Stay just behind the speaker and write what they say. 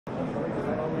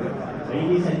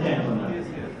Ladies and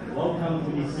gentlemen, welcome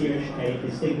to this year's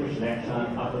distinguished lecture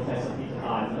of Professor Peter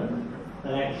Diamond.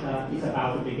 The lecture is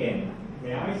about to begin.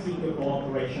 May I seek your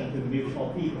cooperation to mute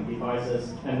all speaking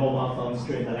devices and mobile phones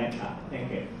during the lecture?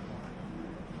 Thank you.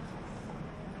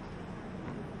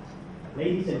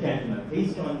 Ladies and gentlemen,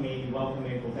 please join me in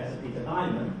welcoming Professor Peter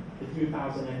Diamond, the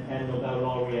 2010 Nobel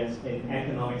Laureate in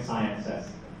Economic Sciences.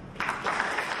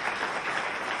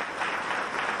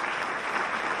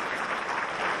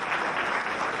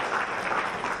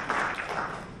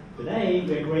 Today,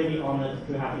 we're greatly honored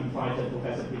to have invited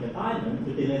Professor Peter Diamond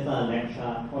to deliver a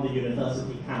lecture on the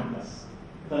university campus.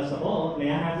 First of all,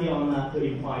 may I have the honor to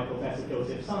invite Professor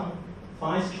Joseph Sung,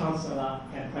 Vice Chancellor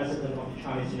and President of the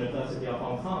Chinese University of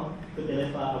Hong Kong, to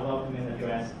deliver a welcoming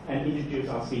address and introduce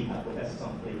our speaker. Professor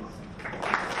Sung, please.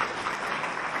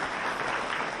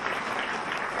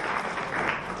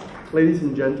 Ladies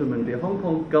and gentlemen, the Hong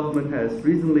Kong government has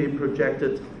recently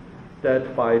projected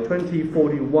that by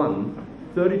 2041,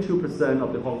 32%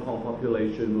 of the Hong Kong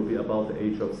population will be above the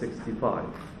age of 65.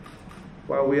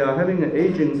 While we are having an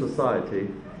aging society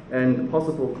and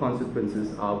possible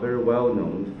consequences are very well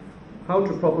known, how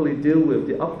to properly deal with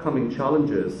the upcoming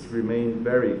challenges remain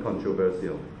very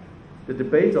controversial. The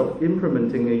debate of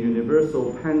implementing a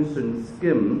universal pension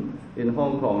scheme in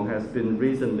Hong Kong has been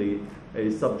recently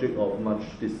a subject of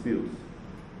much dispute.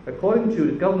 According to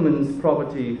the government's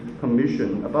Property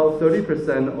Commission, about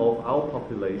 30% of our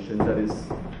population, that is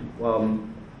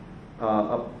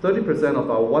 30%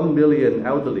 of our 1 million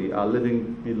elderly are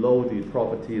living below the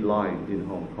poverty line in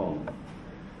Hong Kong.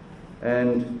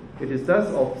 And it is thus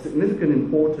of significant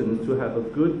importance to have a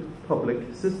good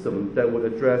public system that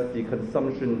would address the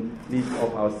consumption needs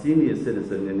of our senior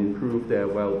citizens and improve their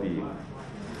well-being.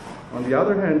 On the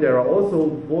other hand, there are also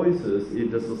voices in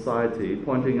the society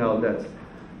pointing out that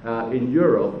in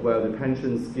Europe, where the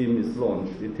pension scheme is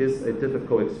launched, it is a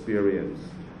difficult experience.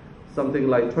 Something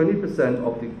like 20%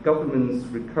 of the government's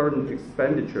recurrent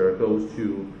expenditure goes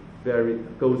to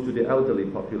the elderly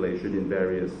population in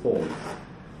various forms.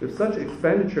 If such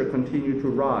expenditure continue to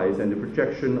rise and the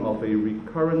projection of a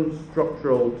recurrent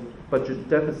structural budget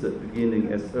deficit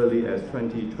beginning as early as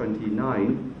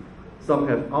 2029, some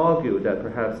have argued that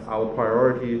perhaps our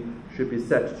priority should be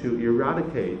set to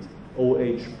eradicate old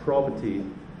age poverty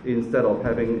instead of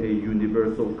having a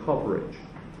universal coverage.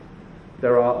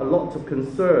 There are a lot of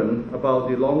concern about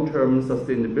the long-term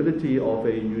sustainability of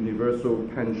a universal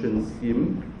pension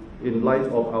scheme in light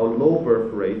of our low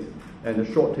birth rate and the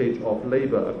shortage of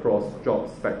labor across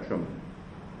job spectrum.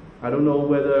 I don't know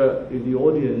whether in the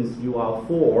audience you are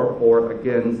for or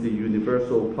against the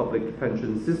universal public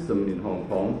pension system in Hong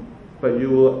Kong, but you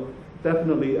will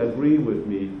definitely agree with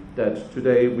me that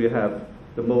today we have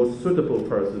the most suitable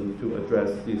person to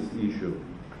address this issue.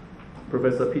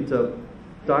 Professor Peter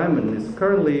Diamond is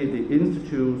currently the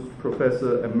Institute's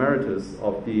Professor Emeritus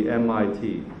of the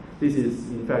MIT. This is,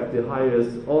 in fact, the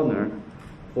highest honor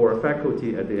for a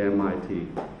faculty at the MIT.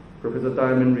 Professor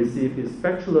Diamond received his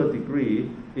bachelor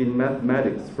degree in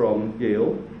mathematics from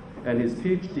Yale and his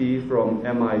PhD from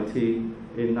MIT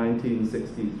in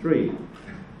 1963.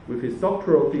 With his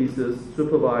doctoral thesis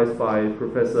supervised by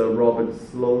Professor Robert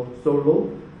Solow,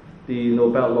 the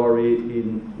Nobel Laureate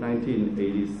in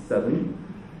 1987.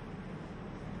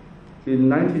 In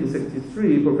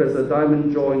 1963, Professor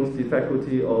Diamond joined the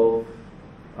faculty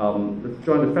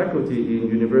in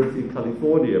University of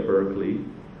California, Berkeley,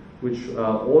 which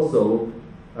also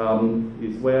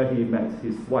is where he met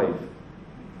his wife.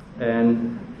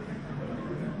 And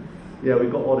yeah, we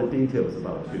got all the details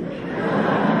about you.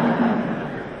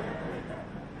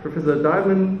 Professor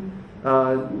Diamond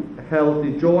held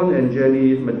the John and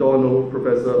Jenny MacDonald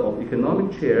Professor of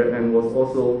Economic Chair and was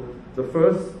also the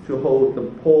first to hold the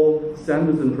Paul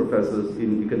Samuelson Professors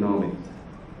in Economics.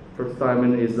 Professor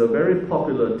Diamond is a very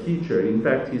popular teacher. In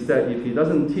fact, he said if he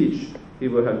doesn't teach, he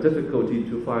will have difficulty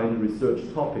to find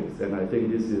research topics, and I think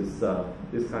this is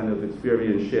this kind of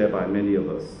experience shared by many of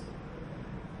us.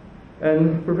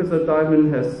 And Professor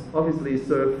Diamond has obviously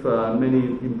served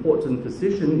many important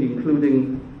positions,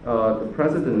 including the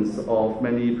presidents of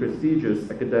many prestigious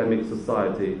academic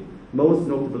societies, most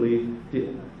notably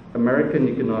the American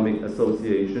Economic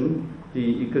Association,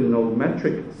 the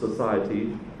Econometric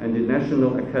Society, and the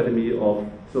National Academy of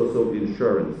Social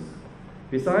Insurance.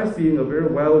 Besides being a very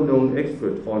well-known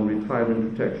expert on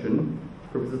retirement protection,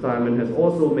 Professor Diamond has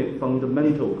also made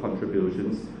fundamental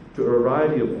contributions to a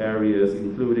variety of areas,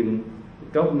 including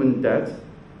government debt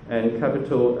and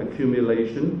capital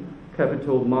accumulation,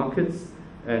 capital markets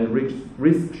and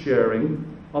risk sharing,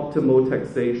 optimal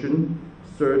taxation,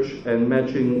 search and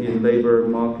matching in labor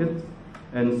market,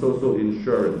 and social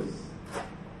insurance.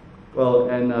 Well,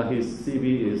 and his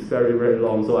CV is very, very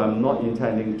long, so I'm not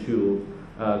intending to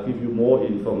give you more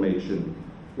information.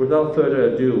 Without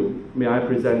further ado, may I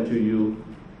present to you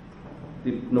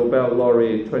the Nobel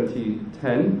Laureate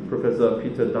 2010, Professor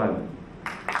Peter Diamond.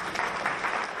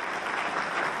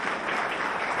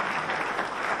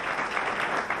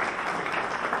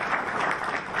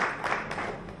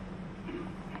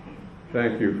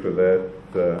 Thank you for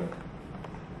that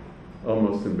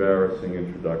almost embarrassing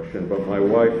introduction, but my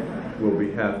wife will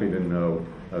be happy to know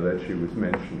that she was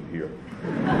mentioned here.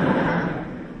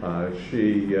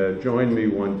 She joined me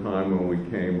one time when we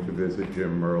came to visit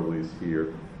Jim Murley's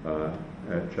here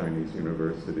at Chinese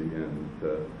University, and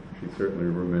she certainly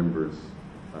remembers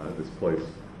this place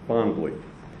fondly.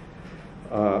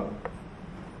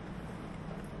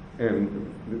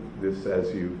 And this,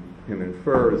 as you can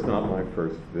infer, is not my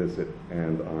first visit,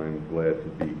 and I'm glad to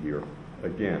be here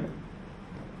again.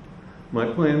 My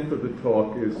plan for the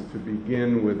talk is to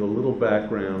begin with a little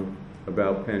background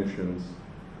about pensions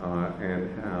and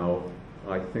how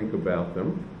I think about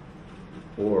them,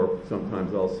 or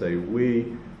sometimes I'll say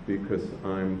we, because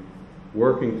I'm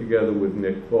working together with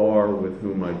Nick Barr, with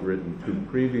whom I've written 2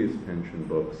 previous pension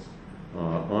books,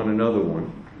 on another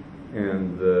one,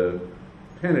 and the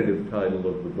tentative title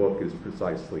of the book is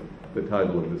precisely the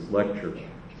title of this lecture,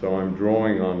 so I'm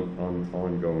drawing on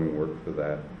ongoing work for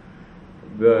that.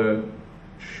 The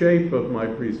shape of my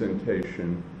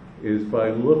presentation is by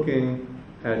looking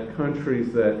at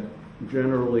countries that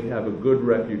generally have a good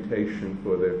reputation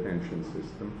for their pension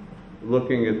system,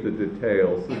 looking at the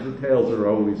details. The details are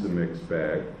always a mixed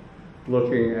bag.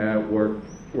 Looking at what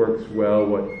works well,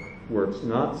 what works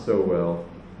not so well,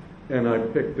 and I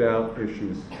picked out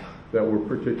issues that were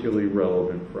particularly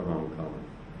relevant for Hong Kong.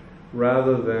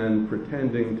 Rather than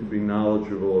pretending to be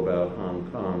knowledgeable about Hong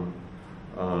Kong,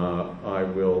 I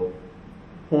will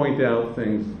point out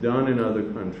things done in other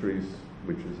countries,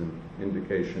 which is an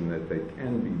indication that they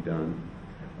can be done,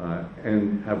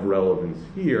 and have relevance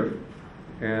here.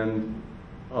 And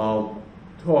I'll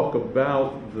talk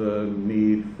about the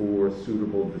need for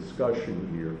suitable discussion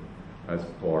here as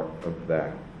part of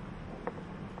that.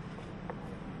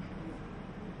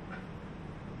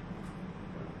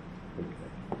 Okay.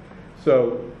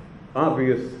 So,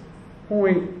 obvious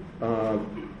point,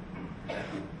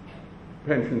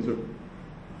 pensions are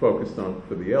focused on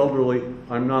for the elderly.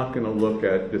 I'm not going to look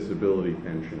at disability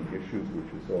pension issues,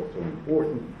 which is also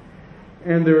important.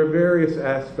 And there are various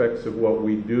aspects of what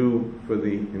we do for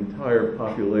the entire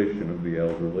population of the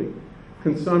elderly.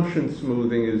 Consumption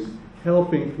smoothing is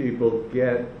helping people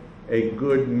get a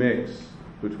good mix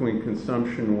between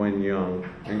consumption when young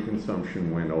and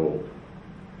consumption when old.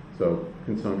 So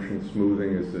consumption smoothing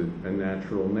is a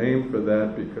natural name for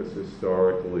that, because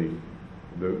historically,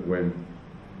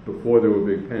 before there were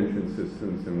big pension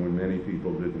systems and when many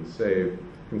people didn't save,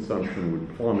 consumption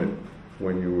would plummet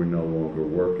when you were no longer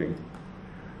working.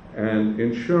 And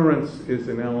insurance is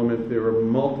an element. There are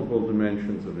multiple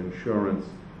dimensions of insurance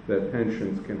that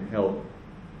pensions can help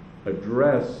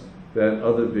address that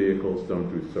other vehicles don't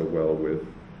do so well with.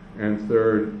 And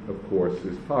third, of course,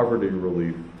 is poverty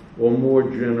relief, or more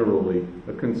generally,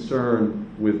 a concern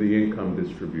with the income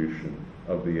distribution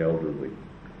of the elderly.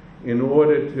 In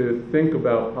order to think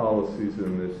about policies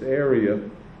in this area,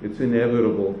 it's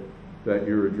inevitable that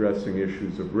you're addressing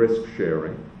issues of risk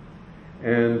sharing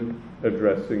and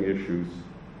addressing issues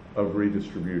of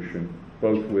redistribution,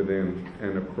 both within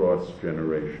and across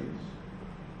generations.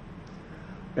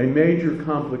 A major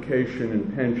complication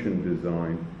in pension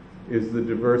design is the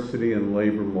diversity in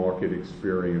labor market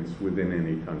experience within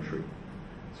any country.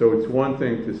 So it's one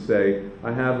thing to say,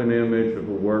 I have an image of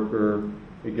a worker,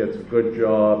 he gets a good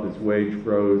job, his wage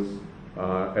grows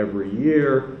every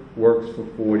year, works for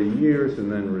 40 years,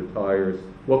 and then retires.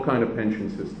 What kind of pension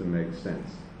system makes sense?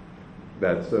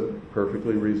 That's a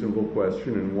perfectly reasonable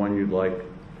question, and one you'd like to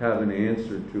have an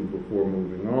answer to before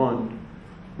moving on.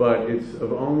 But it's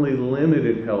of only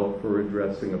limited help for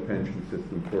addressing a pension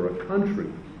system for a country,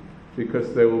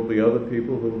 because there will be other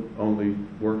people who only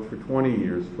worked for 20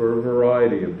 years for a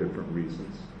variety of different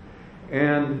reasons.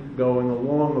 And going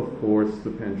along, of course,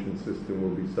 the pension system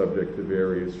will be subject to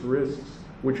various risks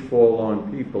which fall on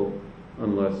people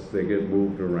unless they get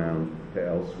moved around to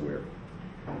elsewhere.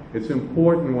 It's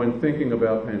important when thinking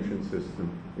about pension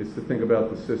system is to think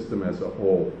about the system as a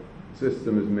whole. The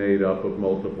system is made up of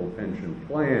multiple pension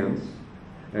plans,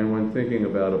 and when thinking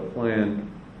about a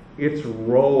plan, its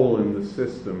role in the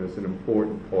system is an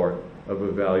important part of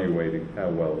evaluating how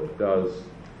well it does.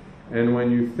 And when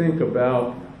you think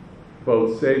about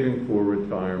both saving for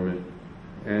retirement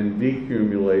and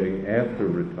decumulating after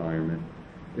retirement,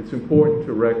 it's important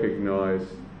to recognize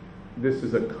this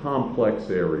is a complex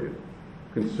area.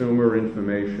 Consumer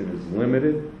information is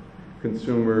limited.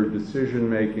 Consumer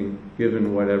decision-making,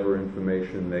 given whatever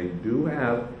information they do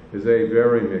have, is a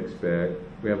very mixed bag.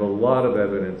 We have a lot of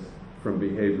evidence from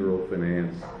behavioral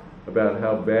finance about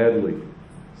how badly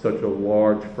such a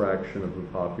large fraction of the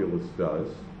populace does.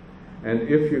 And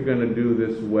if you're going to do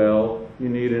this well, you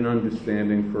need an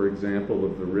understanding, for example,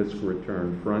 of the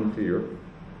risk-return frontier.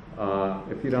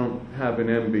 If you don't have an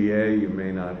MBA, you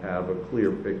may not have a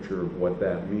clear picture of what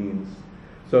that means.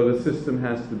 So the system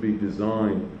has to be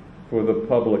designed for the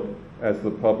public as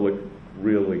the public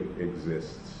really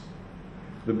exists.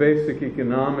 The basic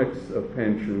economics of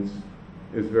pensions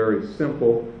is very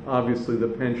simple. Obviously, the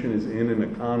pension is in an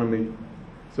economy,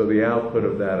 so the output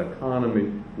of that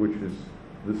economy, which is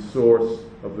the source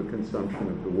of the consumption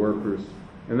of the workers,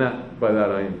 and that, by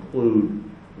that I include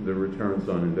the returns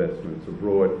on investments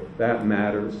abroad, that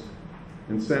matters.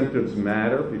 Incentives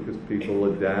matter because people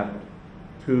adapt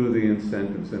to the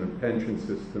incentives in a pension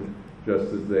system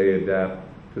just as they adapt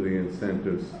to the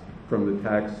incentives from the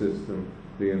tax system,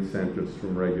 the incentives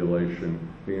from regulation,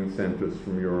 the incentives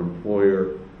from your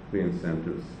employer, the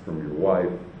incentives from your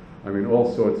wife. I mean,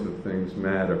 all sorts of things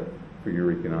matter for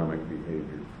your economic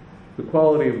behavior. The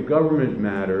quality of government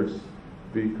matters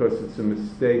because it's a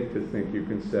mistake to think you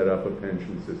can set up a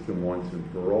pension system once and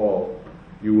for all.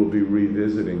 You will be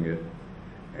revisiting it.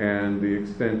 And the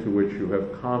extent to which you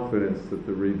have confidence that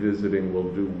the revisiting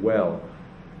will do well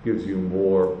gives you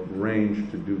more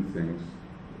range to do things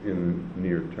in the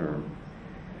near term.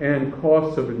 And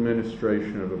costs of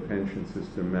administration of a pension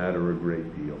system matter a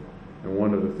great deal. And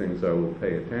one of the things I will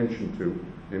pay attention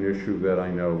to, an issue that I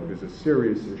know is a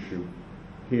serious issue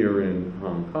here in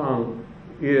Hong Kong,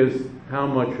 is how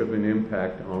much of an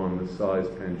impact on the size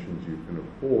pensions you can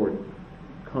afford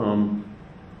come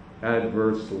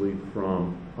adversely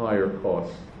from higher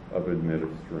costs of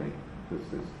administering the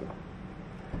system.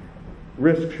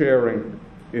 Risk sharing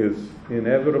is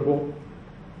inevitable,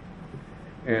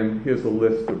 and here's a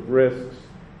list of risks.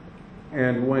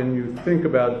 And when you think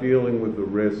about dealing with the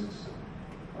risks,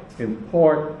 in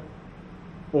part,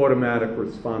 automatic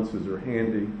responses are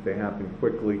handy. They happen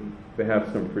quickly. They have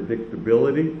some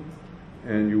predictability,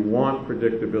 and you want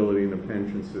predictability in a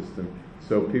pension system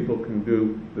so people can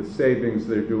do the savings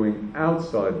they're doing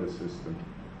outside the system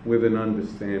with an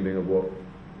understanding of what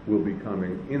will be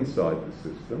coming inside the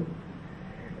system.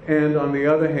 And on the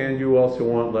other hand, you also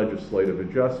want legislative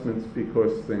adjustments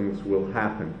because things will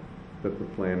happen that the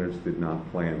planners did not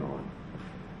plan on.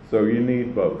 So you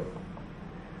need both.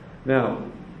 Now,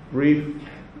 brief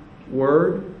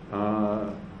word.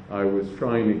 I was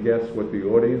trying to guess what the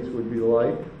audience would be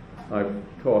like. I've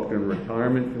talked in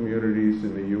retirement communities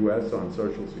in the U.S. on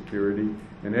Social Security,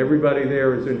 and everybody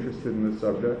there is interested in the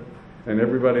subject, and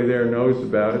everybody there knows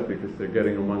about it because they're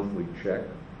getting a monthly check.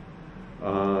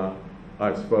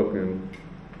 I've spoken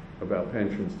about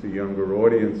pensions to younger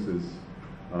audiences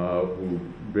who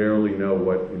barely know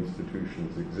what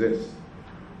institutions exist.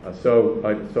 So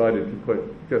I decided to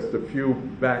put just a few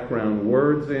background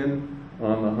words in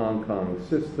on the Hong Kong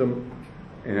system.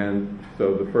 And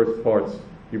so the first parts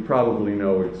you probably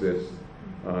know exist,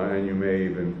 and you may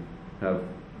even have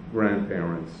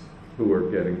grandparents who are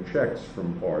getting checks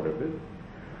from part of it.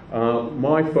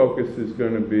 My focus is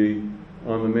going to be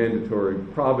on the mandatory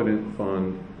provident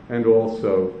fund and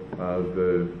also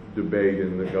the debate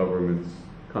in the government's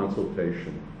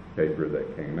consultation paper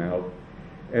that came out.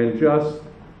 And just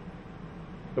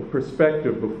a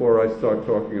perspective before I start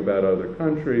talking about other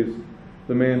countries,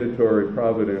 the mandatory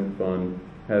provident fund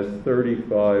has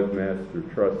 35 master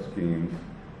trust schemes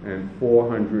and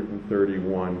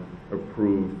 431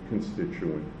 approved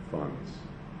constituent funds.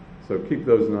 So keep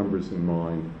those numbers in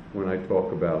mind when I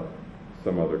talk about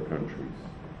some other countries.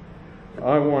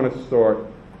 I want to start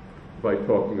by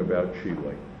talking about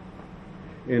Chile.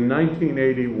 In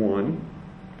 1981,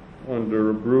 under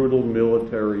a brutal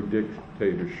military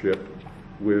dictatorship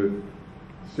with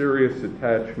serious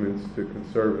attachments to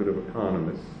conservative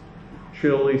economists,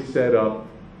 Chile set up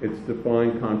its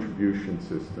defined contribution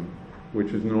system,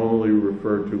 which is normally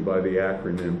referred to by the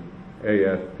acronym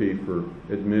AFP for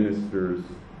Administrators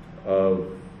of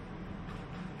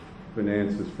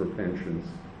Finances for Pensions.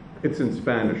 It's in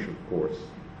Spanish, of course,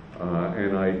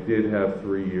 and I did have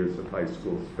 3 years of high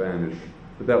school Spanish,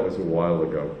 but that was a while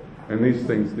ago. And these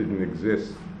things didn't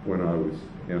exist when I was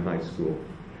in high school.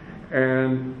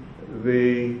 And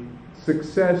the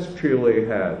success Chile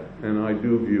had, and I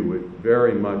do view it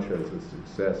very much as a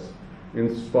success,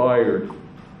 inspired,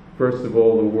 first of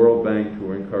all, the World Bank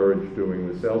to encourage doing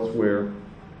this elsewhere,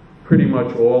 pretty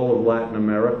much all of Latin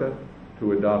America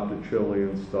to adopt a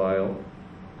Chilean style,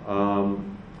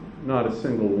 Not a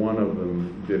single one of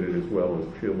them did it as well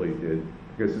as Chile did,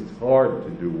 because it's hard to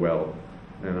do well.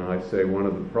 And I say one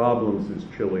of the problems is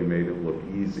Chile made it look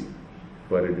easy,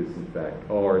 but it is in fact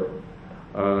hard.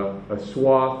 A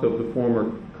swath of the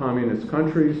former communist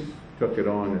countries took it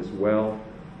on as well.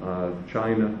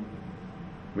 China,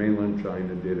 mainland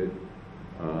China did it.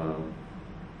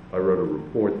 I wrote a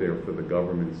report there for the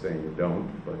government saying don't,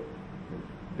 but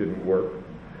it didn't work.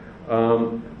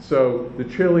 So the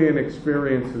Chilean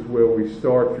experience is where we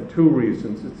start for two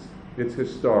reasons. It's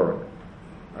historic,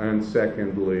 and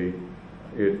secondly,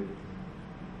 it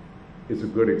is a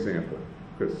good example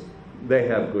because they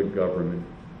have good government,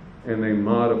 and they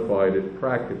modified it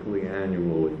practically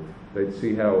annually. They'd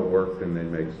see how it worked and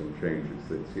they'd make some changes.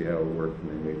 They'd see how it worked and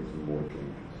they made some more changes.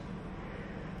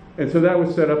 And so that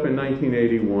was set up in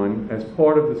 1981. As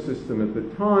part of the system at the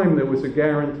time, there was a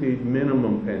guaranteed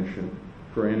minimum pension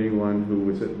for anyone who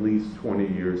was at least 20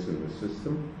 years in the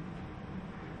system.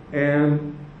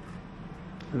 And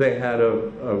they had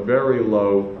a very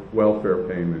low welfare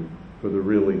payment for the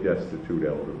really destitute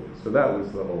elderly. So that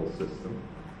was the whole system.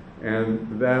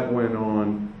 And that went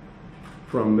on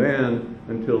from then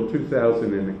until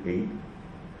 2008,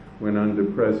 when under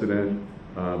President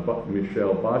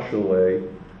Michel Bachelet,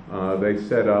 they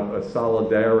set up a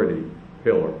solidarity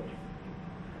pillar.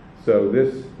 So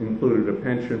this included a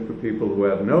pension for people who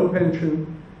have no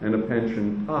pension and a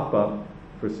pension top-up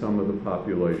for some of the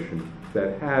population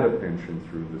that had a pension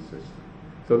through the system.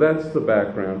 So that's the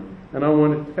background. And I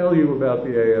want to tell you about the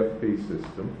AFP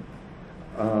system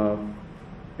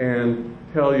and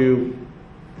tell you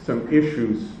some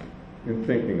issues in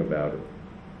thinking about it.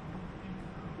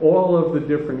 All of the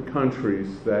different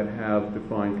countries that have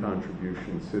defined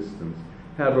contribution systems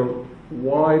have a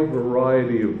wide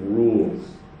variety of rules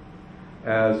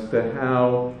as to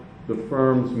how the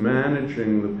firms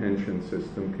managing the pension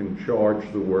system can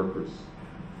charge the workers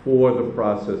for the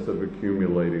process of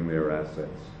accumulating their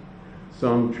assets.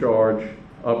 Some charge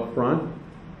up front,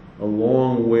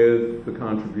 along with the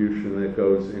contribution that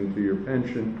goes into your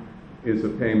pension is a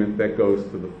payment that goes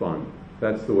to the fund.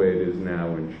 That's the way it is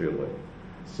now in Chile.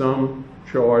 Some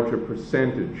charge a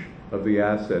percentage of the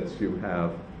assets you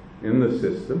have in the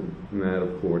system, and that,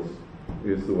 of course,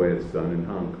 is the way it's done in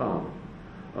Hong Kong.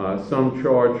 Some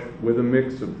charge with a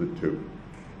mix of the two.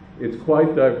 It's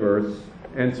quite diverse,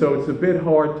 and so it's a bit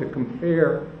hard to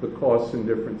compare the costs in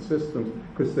different systems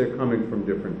because they're coming from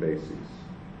different bases.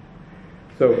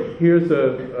 So here's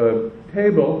a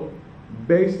table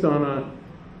based on a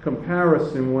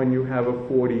comparison when you have a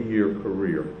 40-year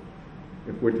career.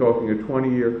 If we're talking a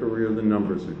 20-year career, the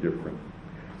numbers are different.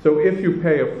 So if you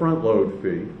pay a front-load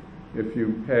fee, if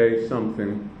you pay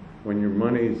something when your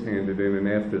money is handed in and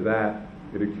after that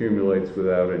it accumulates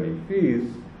without any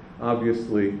fees,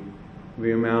 obviously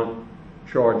the amount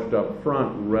charged up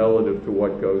front relative to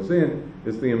what goes in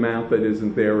is the amount that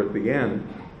isn't there at the end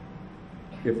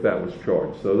if that was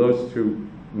charged. So those two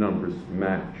numbers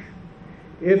match.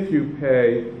 If you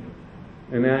pay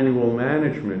an annual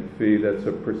management fee that's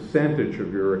a percentage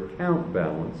of your account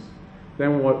balance,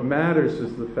 then what matters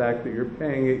is the fact that you're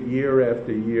paying it year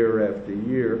after year after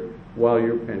year while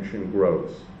your pension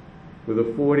grows. With a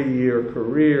 40-year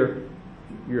career,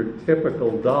 your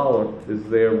typical dollar is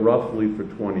there roughly for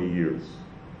 20 years.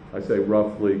 I say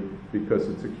roughly because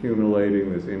it's accumulating,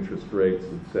 there's interest rates,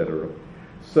 etc.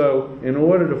 So in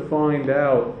order to find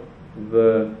out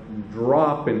the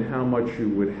drop in how much you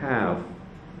would have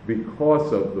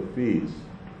because of the fees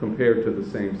compared to the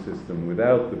same system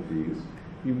without the fees,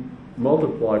 you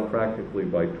multiply practically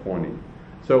by 20.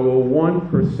 So a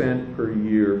 1% per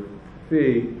year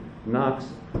fee knocks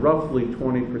roughly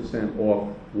 20% off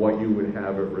what you would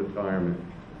have at retirement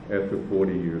after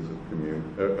 40 years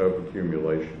of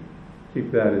accumulation.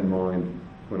 Keep that in mind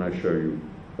when I show you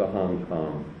the Hong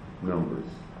Kong numbers.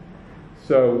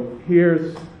 So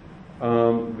here's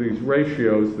these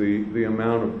ratios, the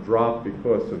amount of drop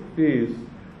because of fees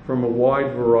from a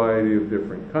wide variety of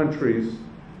different countries,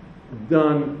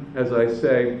 done, as I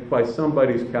say, by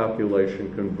somebody's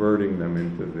calculation, converting them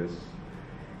into this.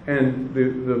 And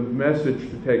the message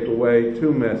to take away,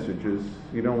 two messages.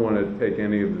 You don't want to take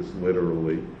any of this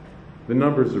literally. The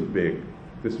numbers are big.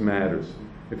 This matters.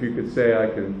 If you could say I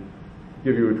can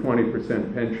give you a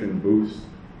 20% pension boost,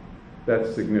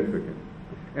 that's significant.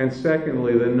 And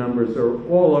secondly, the numbers are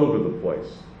all over the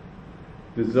place.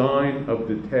 Design of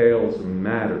details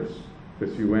matters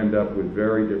because you end up with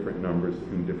very different numbers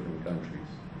in different countries.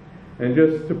 And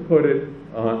just to put it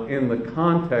in the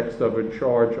context of a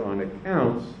charge on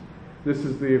accounts, this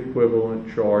is the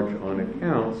equivalent charge on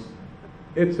accounts.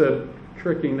 It's a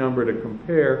tricky number to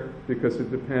compare because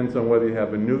it depends on whether you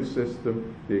have a new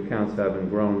system, the accounts haven't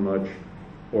grown much,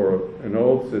 or an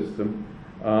old system.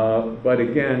 But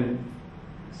again,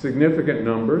 significant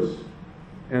numbers,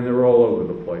 and they're all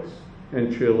over the place.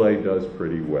 And Chile does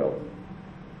pretty well.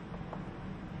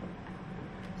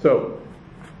 So,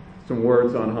 some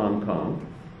words on Hong Kong.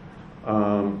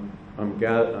 I'm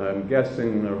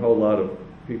guessing there are a whole lot of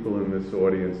people in this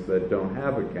audience that don't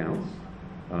have accounts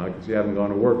because you haven't gone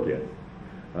to work yet.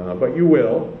 But you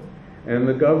will. And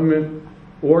the government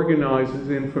organizes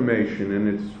information, and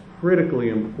it's critically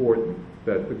important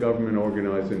that the government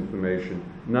organize information,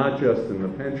 not just in the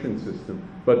pension system,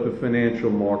 but the financial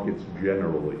markets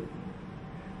generally.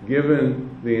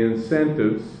 Given the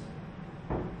incentives,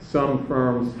 some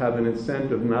firms have an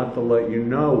incentive not to let you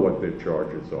know what their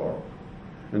charges are.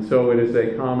 And so it is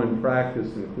a common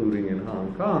practice, including in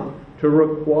Hong Kong, to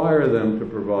require them to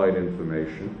provide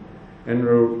information, and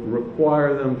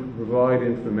require them to provide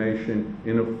information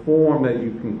in a form that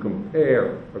you can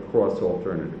compare across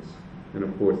alternatives. And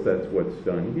of course, that's what's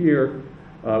done here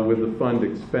with the fund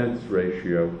expense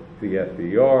ratio, the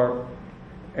FER,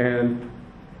 and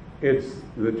it's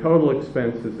the total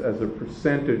expenses as a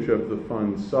percentage of the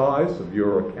fund size, of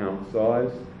your account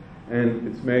size, and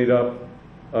it's made up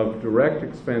of direct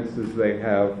expenses they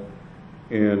have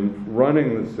in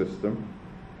running the system,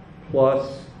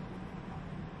 plus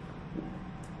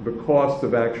the cost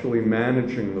of actually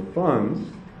managing the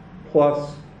funds,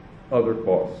 plus other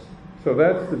costs. So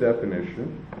that's the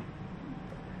definition.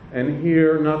 And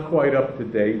here, not quite up to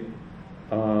date,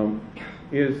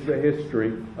 is the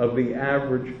history of the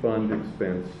average fund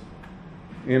expense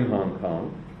in Hong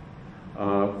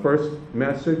Kong. First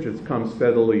message, it's come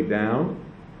steadily down.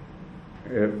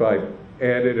 If I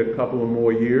added a couple of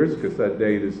more years, because that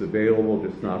data is available,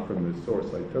 just not from the source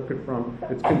I took it from,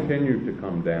 it's continued to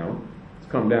come down.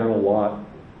 It's come down a lot.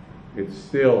 It's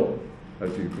still,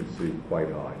 as you can see,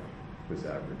 quite high, this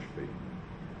average fee.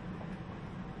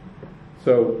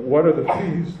 So what are the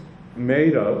fees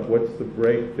made of? What's the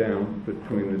breakdown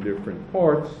between the different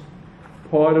parts?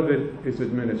 Part of it is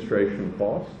administration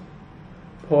cost.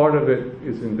 Part of it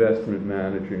is investment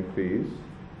managing fees.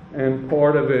 And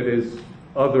part of it is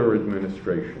other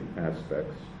administration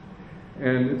aspects.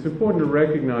 And it's important to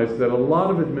recognize that a lot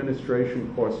of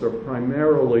administration costs are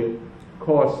primarily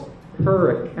costs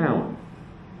per account,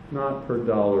 not per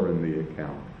dollar in the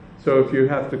account. So if you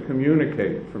have to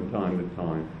communicate from time to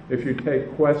time, if you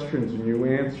take questions and you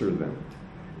answer them,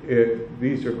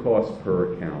 these are costs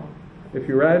per account. If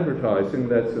you're advertising,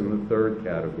 that's in the third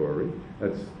category.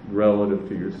 That's relative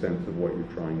to your sense of what you're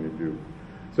trying to do.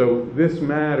 So this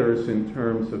matters in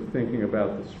terms of thinking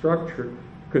about the structure,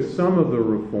 because some of the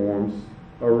reforms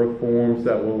are reforms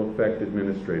that will affect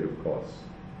administrative costs.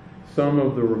 Some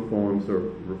of the reforms are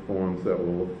reforms that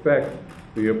will affect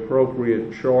the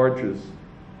appropriate charges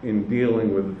in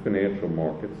dealing with the financial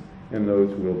markets, and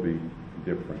those will be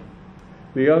different.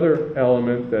 The other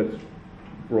element that's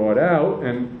brought out,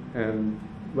 and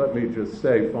let me just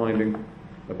say, finding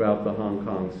about the Hong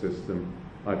Kong system,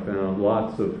 I found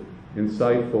lots of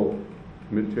insightful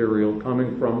material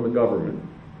coming from the government,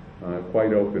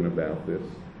 quite open about this.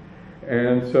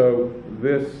 And so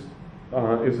this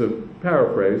is a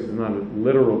paraphrase, not a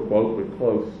literal quote, but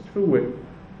close to it,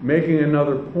 making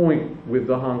another point with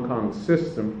the Hong Kong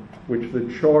system, which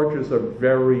the charges are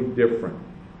very different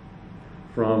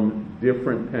from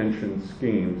different pension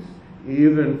schemes,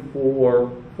 even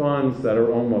for funds that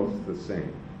are almost the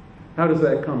same. How does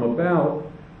that come about?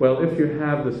 Well, if you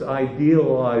have this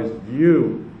idealized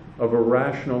view of a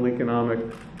rational economic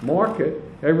market,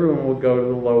 everyone will go to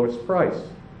the lowest price.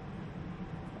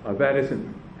 That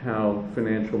isn't how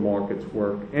financial markets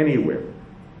work anywhere.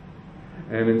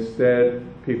 And instead,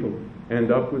 people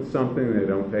end up with something, they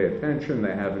don't pay attention,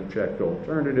 they haven't checked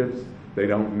alternatives, they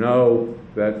don't know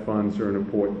that funds are an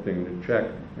important thing to check,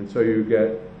 and so you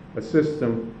get a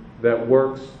system that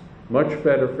works much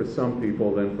better for some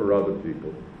people than for other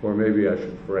people. Or maybe I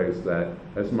should phrase that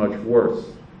as much worse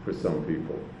for some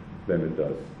people than it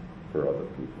does for other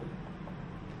people.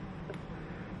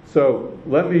 So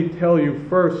let me tell you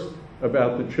first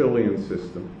about the Chilean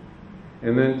system,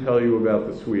 and then tell you about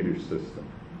the Swedish system.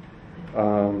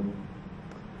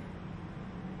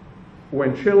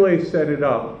 When Chile set it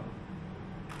up,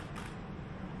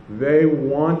 they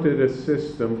wanted a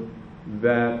system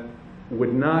that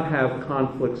would not have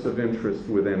conflicts of interest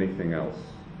with anything else.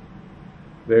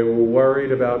 They were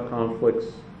worried about conflicts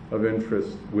of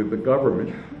interest with the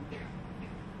government,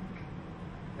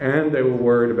 and they were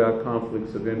worried about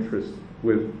conflicts of interest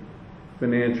with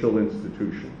financial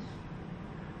institutions.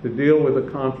 to deal with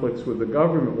the conflicts with the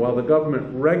government. While the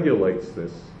government regulates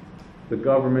this, the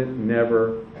government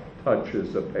never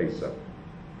touches a peso.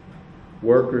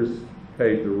 Workers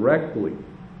pay directly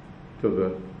to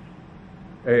the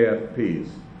AFPs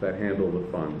that handle the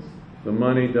funds. The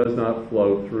money does not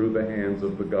flow through the hands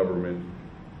of the government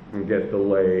and get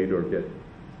delayed or get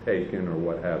taken or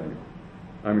what have you.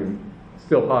 I mean, it's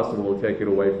still possible to take it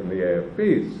away from the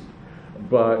AFPs,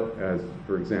 but as,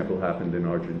 for example, happened in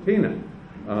Argentina.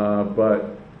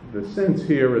 But the sense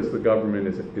here is the government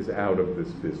is out of this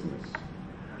business.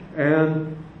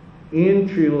 And in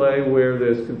Chile, where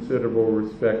there's considerable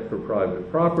respect for private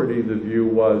property, the view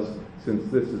was, since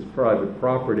this is private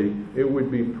property, it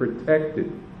would be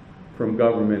protected from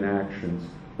government actions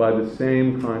by the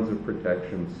same kinds of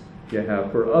protections you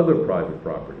have for other private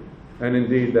property. And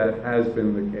indeed, that has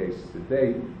been the case to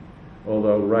date,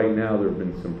 although right now there have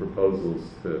been some proposals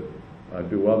to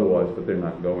do otherwise, but they're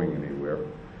not going anywhere.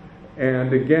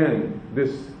 And again,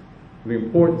 the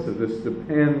importance of this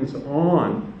depends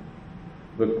on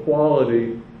the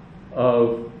quality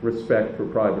of respect for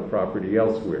private property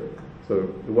elsewhere. So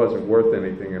it wasn't worth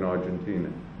anything in Argentina.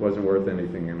 It wasn't worth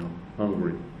anything in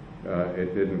Hungary.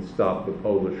 It didn't stop the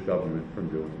Polish government from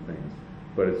doing things.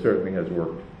 But it certainly has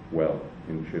worked well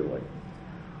in Chile.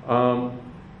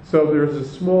 So there's a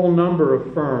small number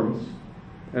of firms,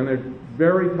 and they're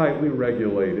very tightly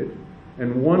regulated.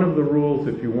 And one of the rules,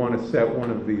 if you want to set one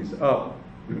of these up,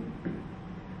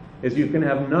 is you can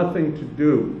have nothing to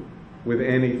do with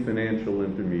any financial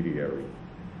intermediary.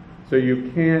 So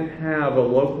you can't have a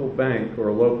local bank or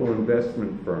a local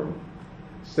investment firm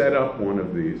set up one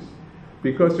of these,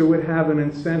 because it would have an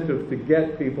incentive to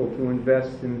get people to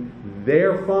invest in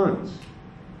their funds,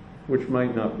 which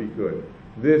might not be good.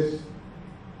 This,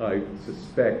 I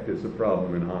suspect, is a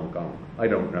problem in Hong Kong. I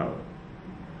don't know.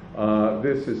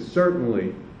 This is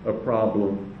certainly a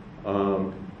problem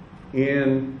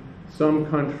in some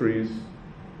countries,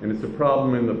 and it's a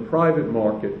problem in the private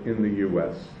market in the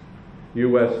U.S.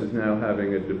 U.S. is now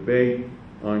having a debate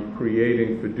on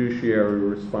creating fiduciary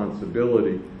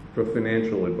responsibility for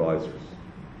financial advisors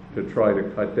to try to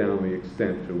cut down the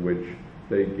extent to which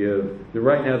they give.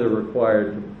 Right now they're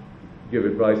required to give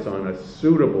advice on a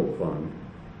suitable fund.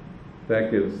 That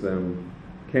gives them,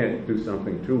 can't do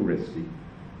something too risky,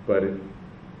 but a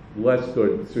less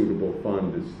good suitable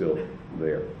fund is still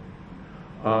there.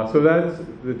 So that's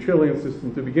the Chilean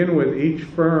system. To begin with, each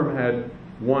firm had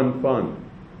one fund.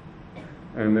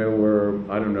 And there were,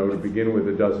 I don't know, to begin with,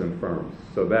 12 firms.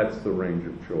 So that's the range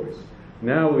of choice.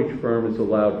 Now each firm is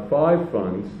allowed 5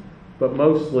 funds, but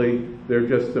mostly they're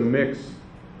just a mix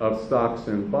of stocks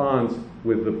and bonds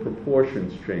with the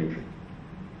proportions changing.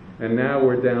 And now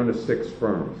we're down to 6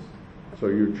 firms. So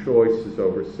your choice is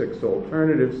over 6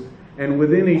 alternatives, and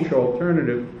within each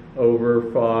alternative,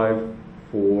 over 5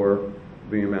 for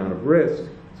the amount of risk.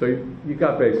 So you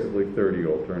got basically 30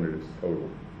 alternatives total.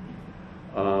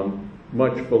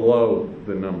 Much below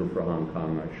the number for Hong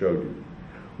Kong I showed you.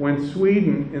 When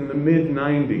Sweden in the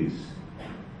mid-90s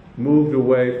moved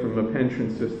away from a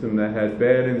pension system that had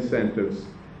bad incentives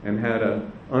and had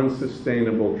an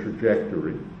unsustainable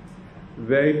trajectory,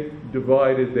 they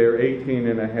divided their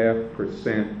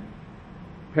 18.5%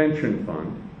 pension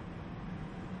fund,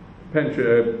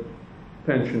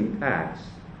 pension tax,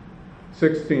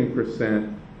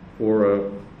 16% for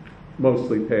a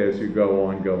mostly pay-as-you-go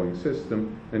ongoing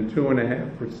system, and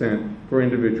 2.5% for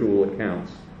individual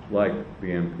accounts like the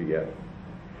MPF.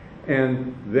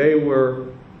 And they were,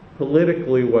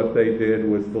 politically what they did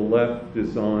was the left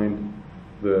designed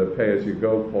the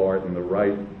pay-as-you-go part and the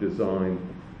right designed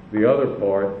the other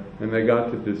part, and they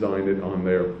got to design it on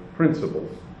their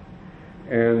principles.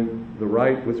 And the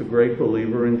right was a great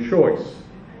believer in choice.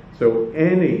 So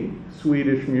any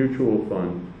Swedish mutual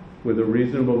fund with a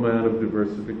reasonable amount of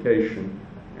diversification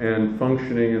and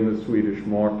functioning in the Swedish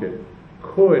market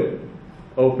could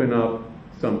open up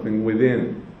something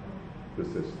within the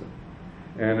system.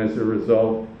 And as a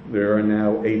result, there are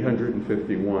now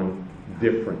 851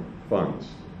 different funds.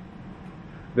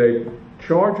 The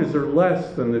charges are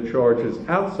less than the charges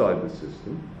outside the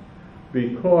system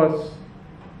because,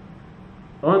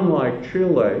 unlike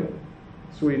Chile,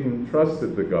 Sweden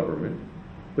trusted the government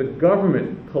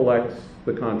collects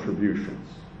the contributions.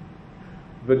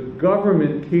 The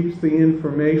government keeps the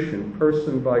information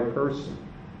person by person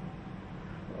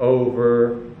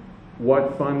over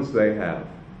what funds they have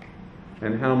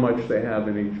and how much they have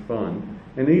in each fund.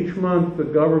 And each month the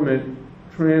government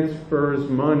transfers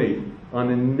money on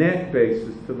a net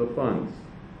basis to the funds.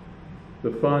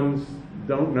 The funds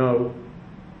don't know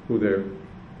who their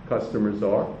customers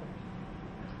are.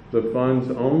 The fund's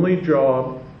only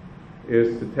job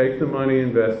is to take the money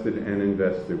invested and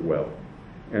invest it well.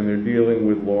 And they're dealing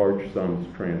with large sums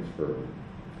transferred.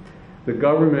 The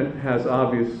government has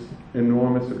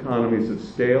enormous economies of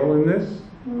scale in this,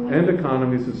 and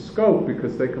economies of scope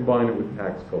because they combine it with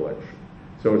tax collection.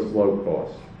 So it's low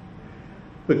cost.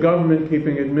 The government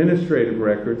keeping administrative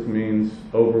records means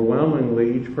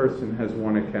overwhelmingly each person has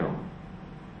one account.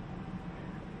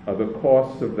 The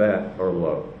costs of that are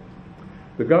low.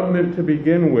 The government, to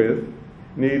begin with,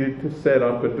 needed to set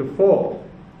up a default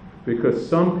because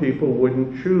some people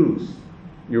wouldn't choose.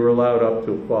 You were allowed up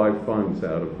to 5 funds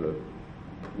out of the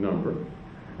number.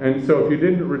 And so if you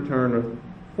didn't return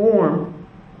a form,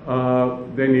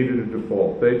 they needed a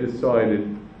default. They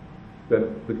decided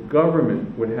that the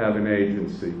government would have an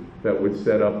agency that would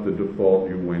set up the default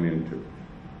you went into.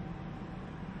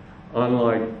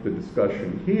 Unlike the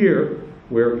discussion here,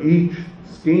 where each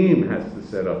scheme has to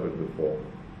set up a default.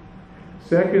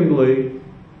 Secondly,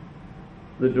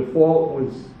 the default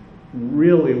was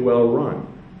really well run.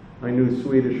 I knew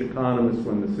Swedish economists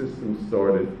when the system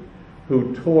started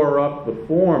who tore up the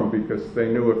form because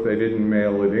they knew if they didn't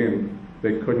mail it in,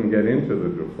 they couldn't get into the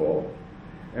default.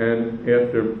 And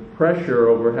after pressure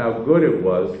over how good it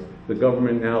was, the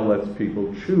government now lets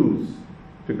people choose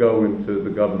to go into the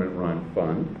government-run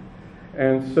fund.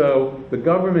 And so the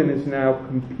government is now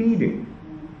competing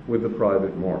with the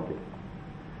private market.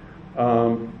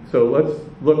 So let's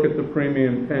look at the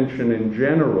premium pension in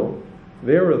general.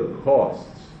 There are the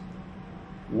costs,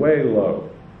 way low.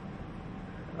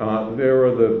 There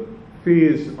are the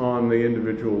fees on the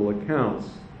individual accounts,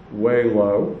 way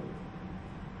low.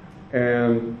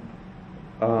 And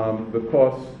the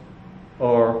costs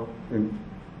are in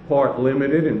part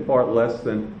limited, in part less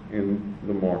than in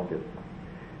the market.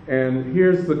 And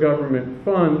here's the government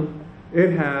fund.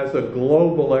 It has a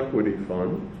global equity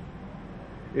fund.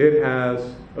 It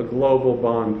has a global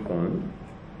bond fund.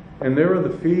 And there are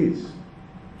the fees.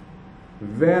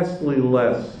 Vastly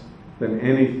less than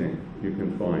anything you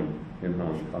can find in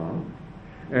Hong Kong.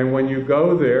 And when you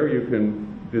go there, you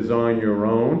can design your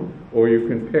own, or you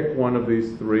can pick one of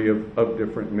these 3 of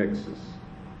different mixes.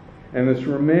 And this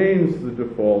remains the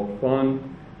default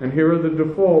fund. And here are the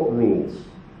default rules,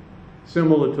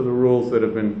 similar to the rules that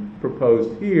have been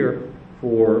proposed here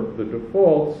for the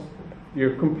defaults.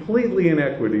 You're completely in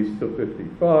equities till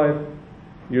 55.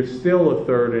 You're still a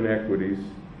third in equities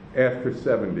after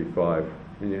 75,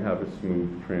 and you have a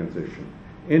smooth transition.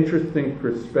 Interesting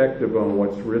perspective on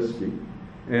what's risky.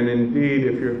 And indeed,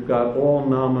 if you've got all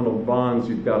nominal bonds,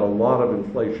 you've got a lot of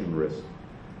inflation risk.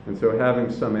 And so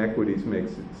having some equities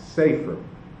makes it safer,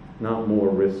 not more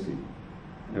risky.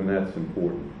 And that's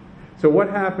important. So what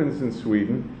happens in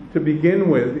Sweden? To begin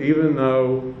with, even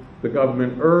though the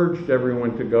government urged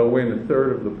everyone to go in, a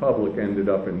third of the public ended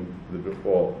up in the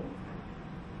default.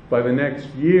 By the next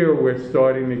year, we're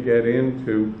starting to get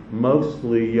into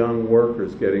mostly young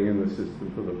workers getting in the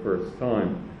system for the first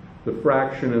time. The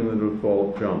fraction in the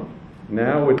default jumped.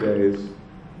 Nowadays,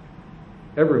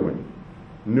 everyone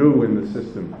new in the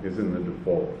system is in the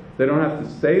default. They don't have to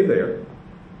stay there,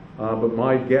 but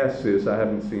my guess is, I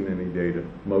haven't seen any data,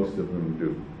 most of them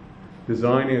do.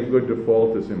 Designing a good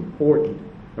default is important,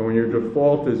 and when your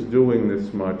default is doing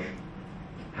this much,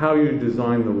 how you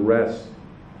design the rest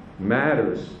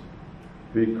matters,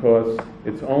 because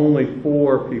it's only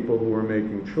for people who are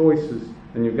making choices,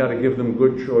 and you've got to give them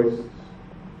good choices.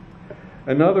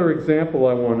 Another example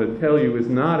I want to tell you is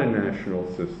not a national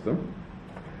system.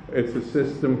 It's a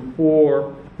system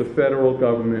for the federal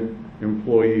government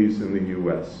employees in the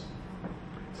U.S.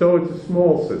 So it's a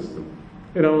small system.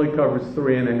 It only covers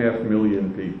 3.5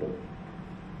 million people.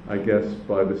 I guess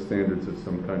by the standards of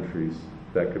some countries,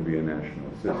 that could be a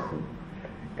national system.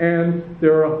 And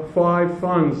there are 5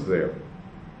 funds there.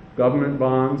 Government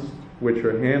bonds, which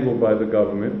are handled by the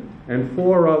government, and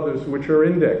 4 others, which are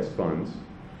index funds.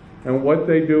 And what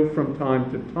they do from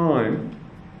time to time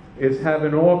is have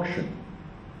an auction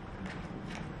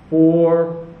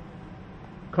for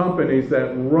companies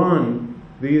that run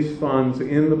these funds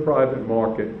in the private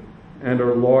market and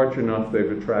are large enough,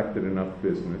 they've attracted enough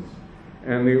business.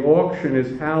 And the auction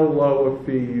is how low a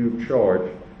fee you charge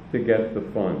to get the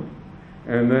fund.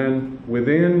 And then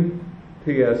within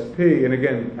PSP, and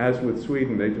again, as with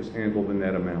Sweden, they just handle the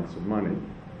net amounts of money.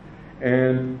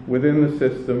 And within the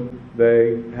system,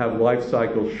 they have life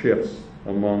cycle shifts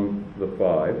among the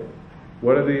 5.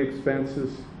 What are the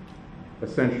expenses?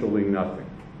 Essentially nothing.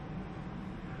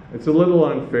 It's a little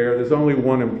unfair. There's only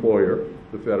one employer,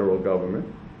 the federal government.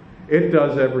 It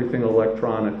does everything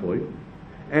electronically,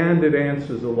 and it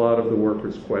answers a lot of the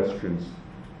workers' questions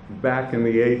back in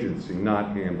the agency,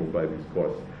 not handled by these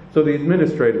costs. So the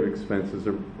administrative expenses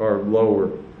are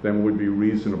lower than would be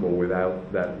reasonable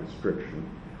without that restriction.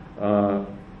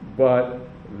 But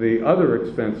the other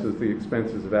expenses, the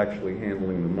expenses of actually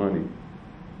handling the money,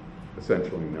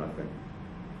 essentially nothing.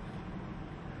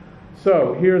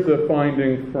 So here's a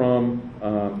finding from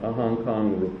a Hong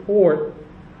Kong report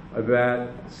that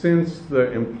since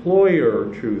the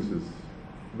employer chooses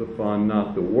the fund,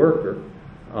 not the worker,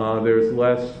 there's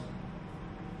less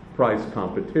price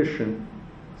competition,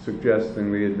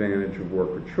 suggesting the advantage of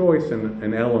worker choice, and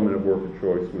an element of worker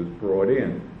choice was brought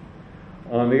in.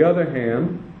 On the other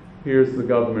hand, here's the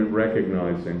government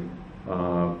recognizing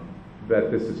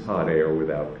that this is hot air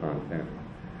without content.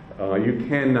 You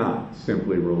cannot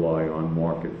simply rely on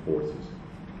market forces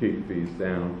to keep fees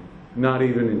down. Not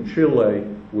even in Chile,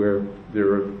 where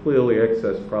there are clearly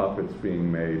excess profits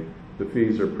being made. The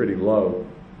fees are pretty low,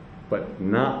 but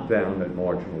not down at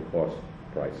marginal cost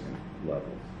pricing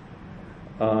levels.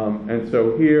 And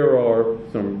so here are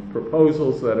some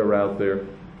proposals that are out there,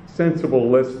 sensible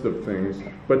list of things,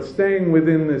 but staying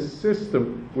within this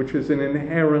system, which is an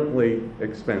inherently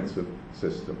expensive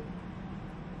system.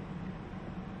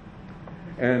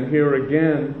 And here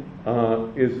again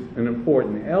is an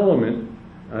important element.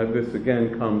 This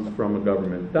again comes from a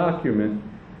government document,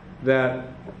 that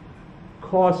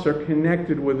costs are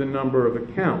connected with a number of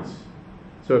accounts.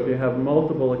 So if you have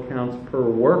multiple accounts per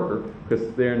worker,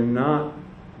 because they're not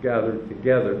gathered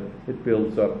together, it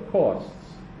builds up costs.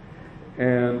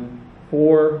 And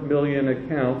 4 million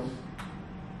accounts,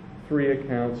 3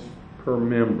 accounts per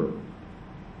member.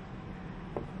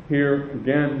 Here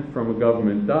again from a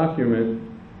government document,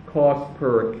 cost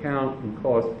per account and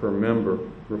cost per member,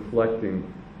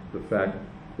 reflecting the fact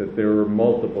that there are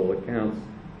multiple accounts.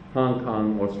 Hong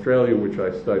Kong, Australia, which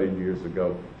I studied years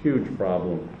ago, huge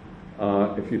problem.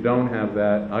 If you don't have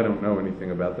that, I don't know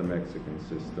anything about the Mexican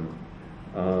system.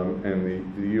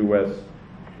 And the U.S.,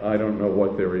 I don't know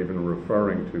what they're even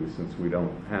referring to, since we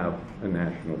don't have a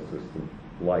national system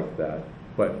like that.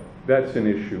 But that's an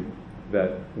issue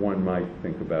that one might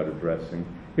think about addressing.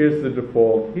 Here's the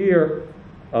default here.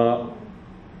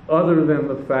 Other than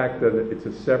the fact that it's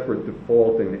a separate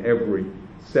default in every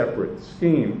separate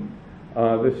scheme,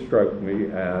 this struck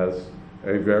me as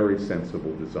a very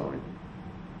sensible design.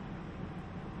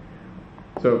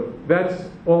 So that's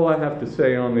all I have to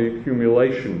say on the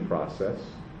accumulation process.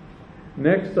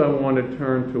 Next, I want to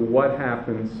turn to what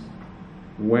happens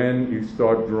when you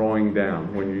start drawing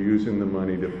down, when you're using the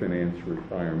money to finance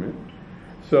retirement.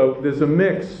 So there's a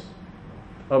mix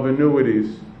of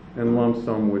annuities and lump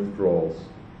sum withdrawals.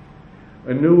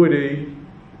 Annuity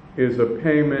is a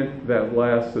payment that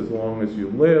lasts as long as you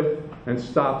live and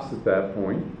stops at that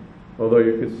point, although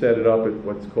you could set it up at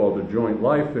what's called a joint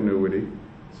life annuity,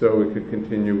 so it could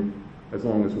continue as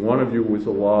long as one of you was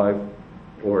alive,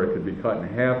 or it could be cut in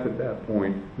half at that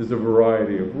point. There's a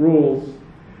variety of rules,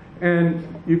 and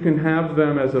you can have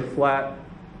them as a flat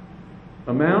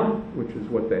amount, which is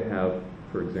what they have,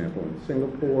 for example, in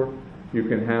Singapore. You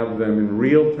can have them in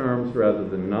real terms rather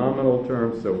than nominal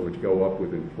terms, so it would go up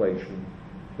with inflation.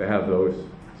 They have those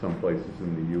some places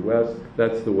in the U.S.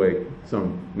 That's the way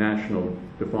some national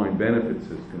defined benefit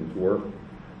systems work.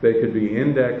 They could be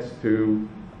indexed to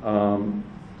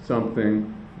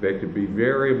something. They could be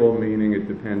variable, meaning it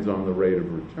depends on the rate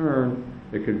of return.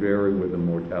 It could vary with the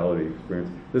mortality experience.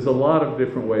 There's a lot of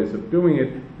different ways of doing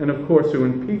it. And of course,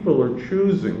 when people are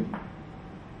choosing,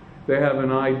 they have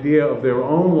an idea of their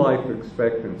own life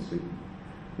expectancy.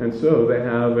 And so they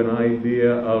have an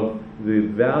idea of the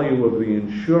value of the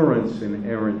insurance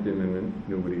inherent in an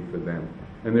annuity for them.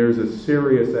 And there's a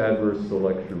serious adverse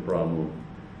selection problem.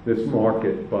 This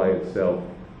market by itself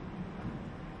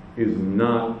is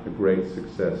not a great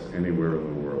success anywhere in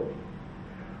the world.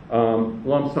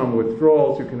 Lump sum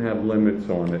withdrawals, you can have limits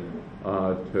on it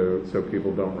so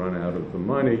people don't run out of the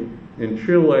money. In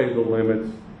Chile, the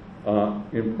limits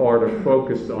in part are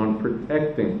focused on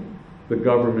protecting the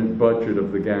government budget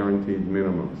of the guaranteed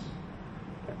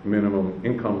minimum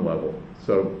income level.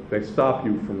 So they stop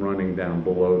you from running down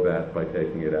below that by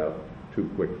taking it out too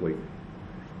quickly.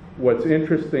 What's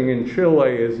interesting in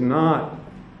Chile is not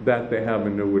that they have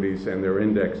annuities and they're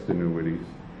indexed annuities.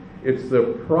 It's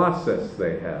the process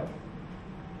they have.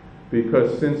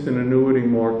 Because since an annuity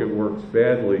market works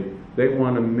badly, they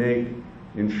want to make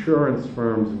insurance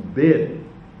firms bid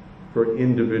for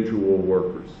individual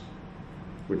workers,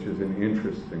 which is an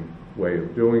interesting way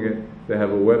of doing it. They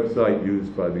have a website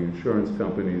used by the insurance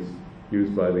companies,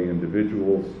 used by the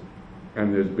individuals,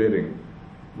 and there's bidding.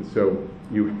 And so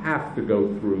you have to go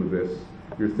through this.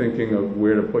 You're thinking of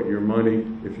where to put your money.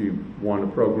 If you want a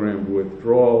programmed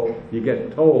withdrawal, you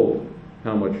get told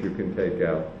how much you can take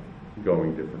out.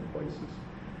 going different places.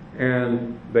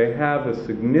 And they have a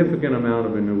significant amount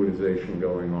of annuitization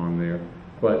going on there,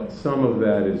 but some of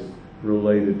that is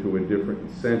related to a different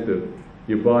incentive.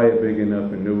 You buy a big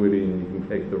enough annuity and you can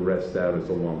take the rest out as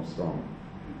a lump sum.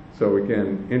 So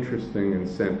again, interesting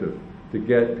incentive to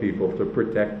get people to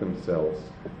protect themselves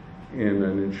in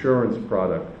an insurance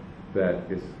product that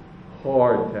is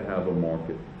hard to have a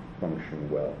market function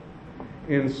well.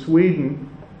 In Sweden,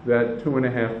 that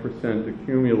 2.5%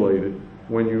 accumulated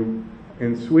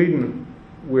in Sweden,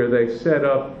 where they set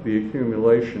up the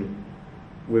accumulation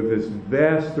with this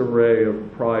vast array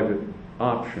of private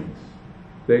options,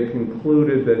 they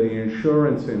concluded that the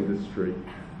insurance industry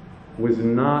was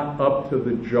not up to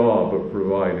the job of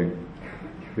providing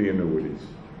the annuities.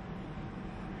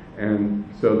 And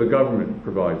so the government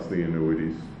provides the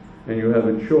annuities. And you have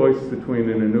a choice between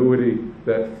an annuity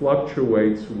that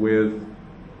fluctuates with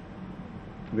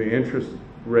the interest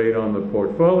rate on the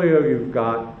portfolio you've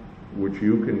got, which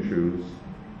you can choose,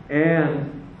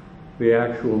 and the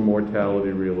actual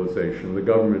mortality realization. The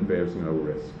government bears no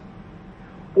risk.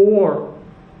 Or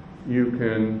you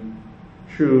can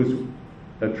choose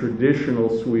a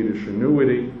traditional Swedish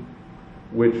annuity,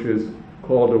 which is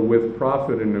called a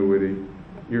with-profit annuity.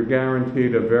 You're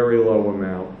guaranteed a very low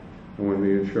amount, and when the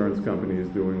insurance company is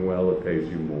doing well, it pays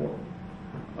you more.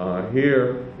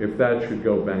 Here, if that should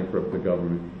go bankrupt, the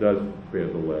government does bear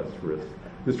the last risk.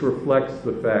 This reflects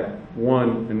the fact,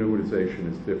 one,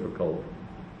 annuitization is difficult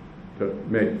to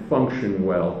make function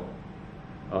well,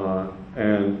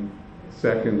 and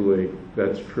secondly,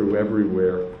 that's true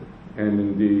everywhere, and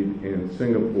indeed in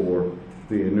Singapore,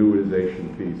 the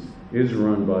annuitization piece is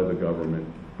run by the government,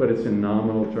 but it's in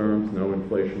nominal terms, no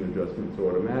inflation adjustments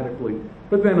automatically,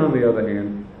 but then on the other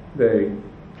hand, they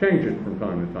change it from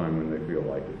time to time when they feel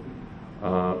like it.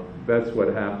 That's what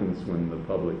happens when the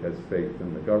public has faith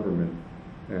in the government,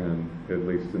 and at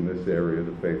least in this area,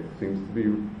 the faith seems to be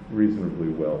reasonably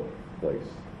well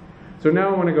placed. So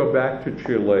now I want to go back to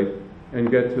Chile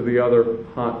and get to the other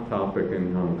hot topic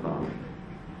in Hong Kong.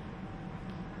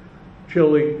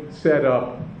 Chile set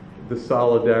up the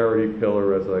solidarity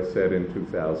pillar, as I said, in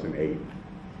 2008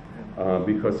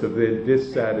 because of their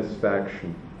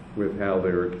dissatisfaction with how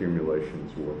their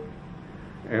accumulations work.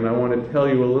 And I want to tell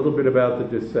you a little bit about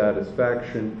the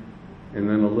dissatisfaction, and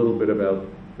then a little bit about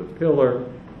the pillar,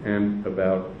 and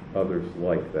about others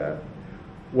like that.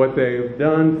 What they've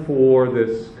done for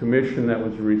this commission that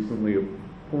was recently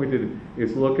appointed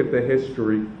is look at the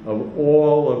history of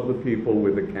all of the people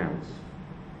with accounts.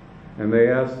 And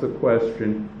they asked the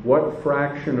question, what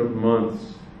fraction of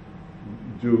months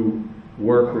do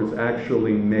workers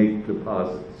actually make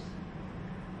deposits?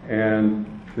 And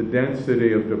the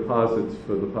density of deposits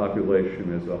for the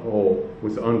population as a whole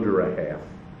was under a half.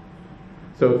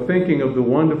 So thinking of the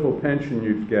wonderful pension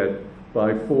you'd get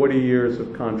by 40 years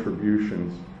of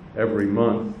contributions every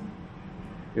month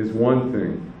is one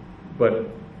thing, but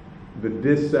the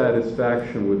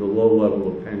dissatisfaction with the low level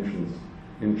of pensions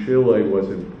in Chile was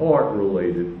in part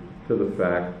related to the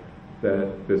fact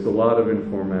that there's a lot of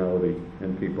informality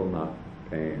and people not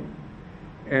paying.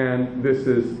 And this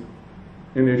is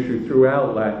an issue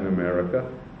throughout Latin America.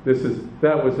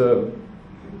 That was a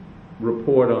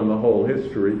report on the whole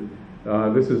history.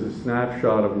 This is a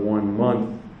snapshot of 1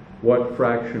 month, what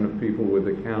fraction of people with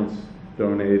accounts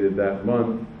donated that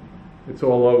month. It's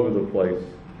all over the place,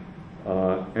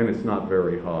 and it's not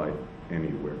very high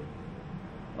anywhere.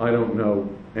 I don't know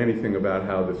anything about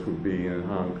how this would be in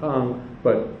Hong Kong,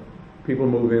 but people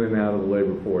move in and out of the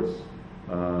labor force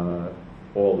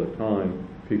all the time.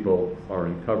 People are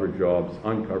in covered jobs,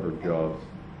 uncovered jobs.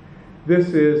 This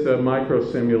is a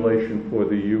micro-simulation for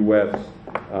the U.S.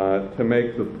 To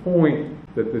make the point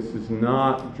that this is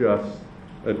not just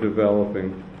a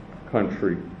developing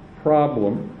country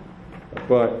problem,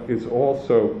 but it's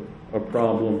also a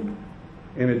problem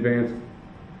in advanced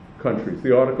countries.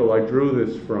 The article I drew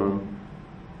this from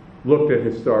looked at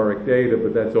historic data,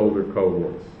 but that's older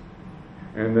cohorts.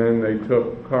 And then they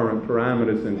took current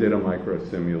parameters and did a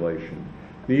micro-simulation.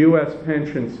 The U.S.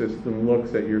 pension system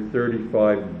looks at your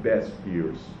 35 best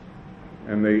years,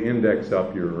 and they index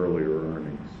up your earlier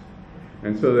earnings.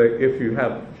 And so that if you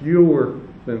have fewer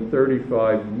than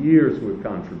 35 years with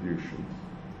contributions,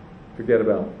 forget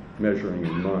about measuring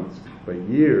in months, but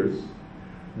years,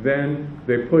 then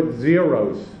they put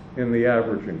zeros in the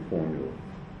averaging formula.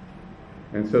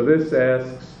 And so this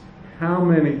asks how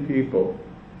many people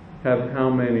have how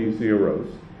many zeros.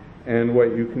 And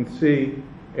what you can see,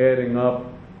 adding up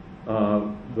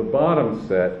the bottom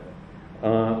set,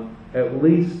 at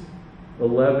least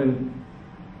 11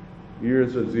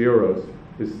 years of zeros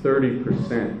is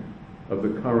 30% of the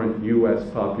current U.S.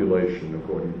 population,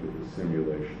 according to the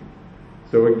simulation.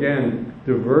 So again,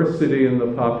 diversity in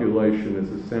the population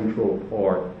is a central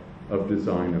part of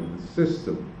design of the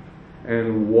system,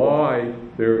 and why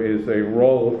there is a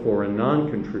role for a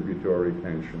non-contributory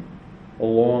pension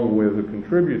along with a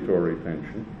contributory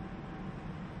pension.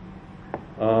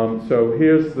 So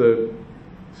here's the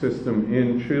system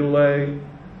in Chile.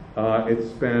 It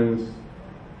spends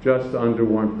just under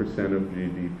 1% of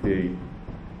GDP.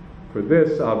 For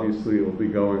this, obviously, it will be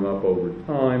going up over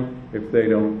time if they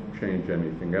don't change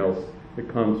anything else. It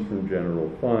comes from general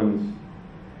funds.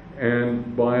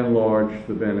 And by and large,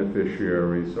 the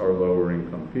beneficiaries are lower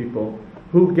income people.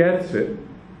 Who gets it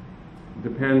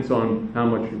depends on how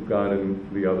much you've got in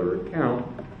the other account.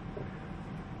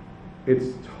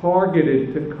 It's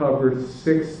targeted to cover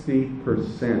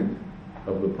 60%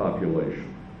 of the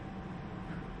population.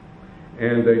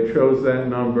 And they chose that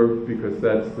number because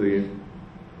that's the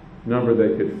number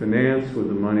they could finance with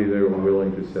the money they were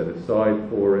willing to set aside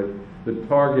for it. The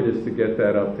target is to get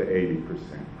that up to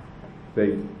 80%.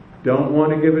 They don't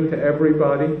want to give it to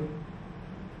everybody.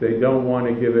 They don't want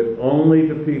to give it only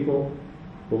to people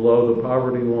below the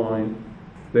poverty line.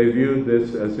 They viewed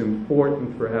this as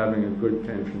important for having a good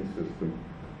pension system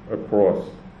across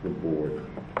the board.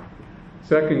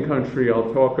 Second country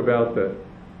I'll talk about that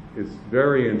is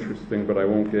very interesting, but I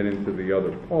won't get into the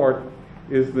other part,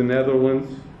 is the Netherlands,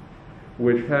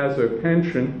 which has a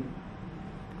pension.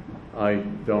 I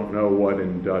don't know what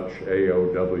in Dutch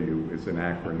AOW is an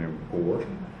acronym for.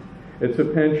 It's a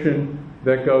pension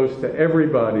that goes to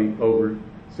everybody over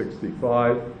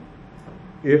 65.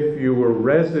 If you were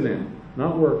resident,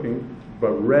 not working,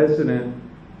 but resident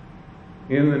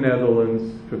in the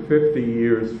Netherlands for 50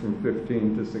 years from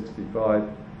 15 to 65,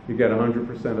 you get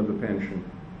 100% of the pension,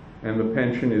 and the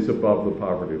pension is above the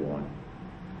poverty line.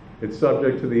 It's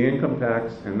subject to the income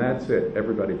tax, and that's it.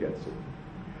 Everybody gets it.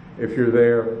 If you're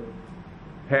there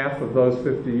half of those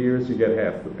 50 years, you get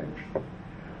half the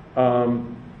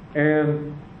pension.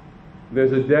 And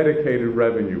there's a dedicated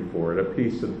revenue for it, a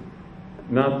piece of,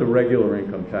 not the regular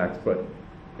income tax, but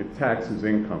it taxes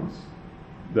incomes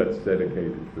that's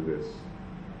dedicated for this.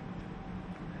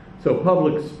 So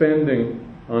public spending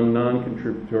on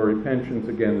non-contributory pensions,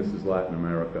 again, this is Latin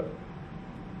America.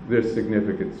 There's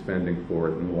significant spending for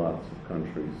it in lots of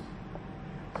countries.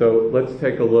 So let's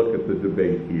take a look at the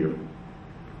debate here.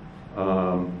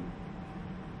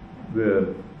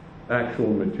 The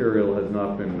actual material has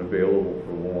not been available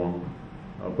for long,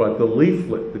 but the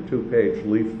leaflet, the 2-page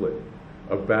leaflet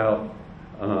about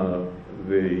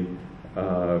the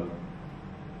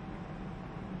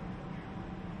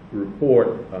report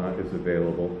is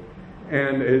available.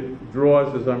 And it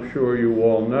draws, as I'm sure you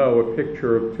all know, a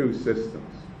picture of two systems.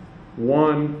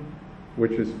 One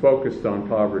which is focused on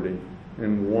poverty,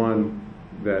 and one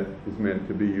that is meant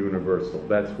to be universal.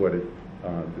 That's what it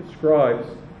describes.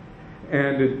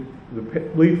 And the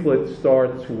leaflet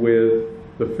starts with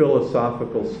the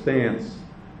philosophical stance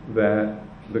that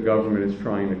the government is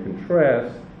trying to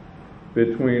contrast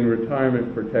between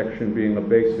retirement protection being a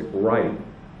basic right,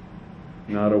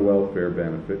 not a welfare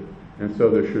benefit, and so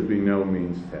there should be no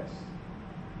means test.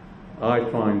 I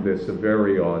find this a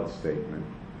very odd statement.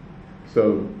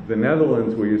 So the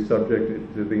Netherlands, where you're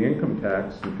subject to the income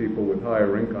tax and people with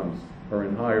higher incomes are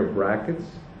in higher brackets,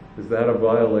 is that a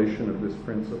violation of this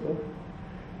principle?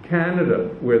 Canada,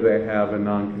 where they have a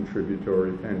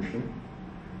non-contributory pension,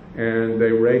 and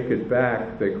they rake it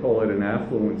back, they call it an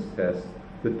affluence test,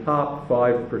 the top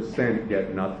 5%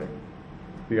 get nothing.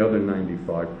 The other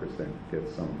 95% get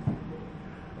something.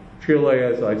 Chile,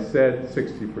 as I said,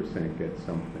 60% get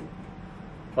something.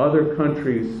 Other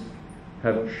countries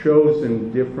have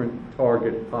chosen different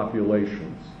target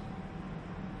populations.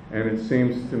 And it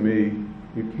seems to me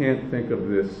you can't think of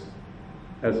this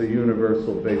as a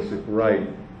universal basic right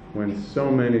when so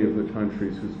many of the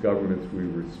countries whose governments we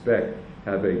respect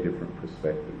have a different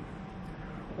perspective.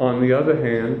 On the other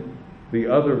hand, the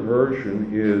other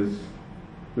version is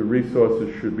the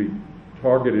resources should be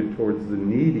targeted towards the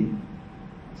needy.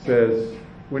 It says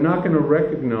we're not going to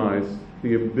recognize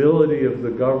the ability of the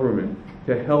government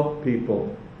to help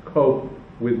people cope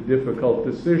with difficult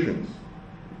decisions.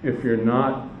 If you're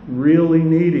not really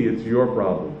needy, it's your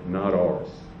problem, not ours.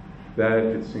 That,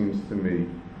 it seems to me,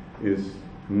 is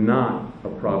not a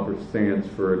proper stance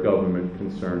for a government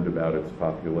concerned about its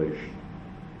population.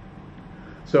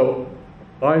 So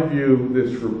I view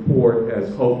this report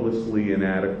as hopelessly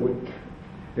inadequate.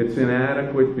 It's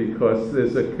inadequate because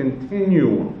there's a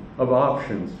continuum of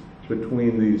options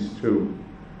between these two.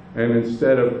 And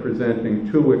instead of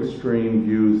presenting two extreme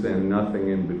views and nothing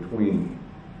in between,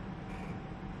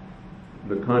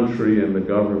 the country and the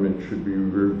government should be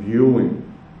reviewing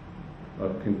a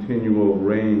continual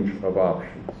range of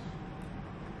options.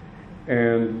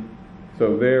 And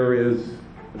so there is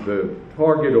the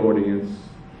target audience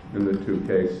in the two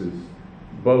cases.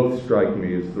 Both strike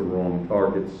me as the wrong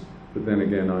targets, but then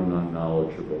again, I'm not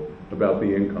knowledgeable about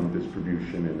the income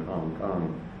distribution in Hong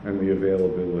Kong and the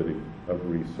availability of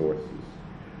resources.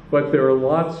 But there are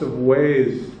lots of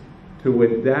ways to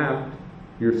adapt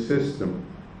your system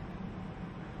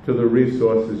to the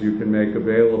resources you can make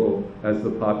available as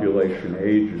the population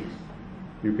ages.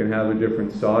 You can have a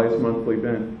different size monthly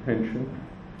pension.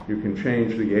 You can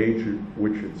change the age at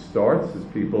which it starts as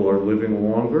people are living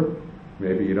longer.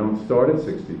 Maybe you don't start at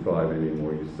 65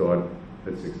 anymore. You start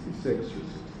at 66 or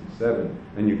 67,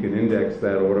 and you can index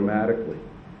that automatically.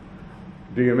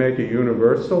 Do you make it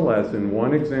universal, as in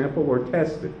one example, or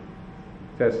test it?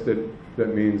 Test it,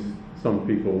 that means some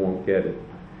people won't get it.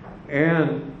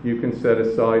 And you can set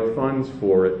aside funds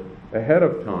for it ahead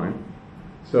of time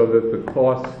so that the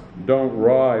costs don't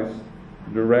rise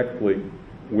directly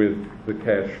with the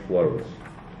cash flows.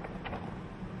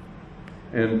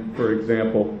 And for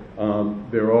example,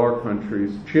 there are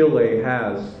countries, Chile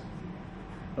has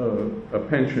a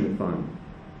pension fund,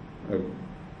 a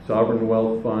sovereign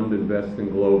wealth fund investing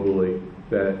globally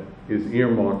that is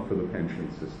earmarked for the pension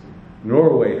system.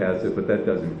 Norway has it, but that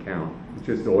doesn't count. It's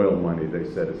just oil money they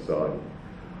set aside.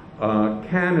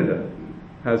 Canada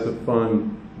has a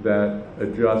fund that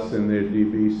adjusts in their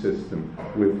DB system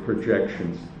with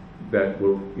projections that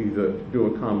will either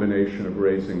do a combination of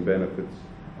raising benefits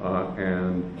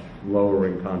and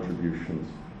lowering contributions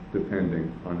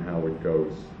depending on how it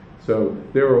goes. So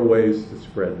there are ways to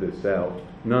spread this out.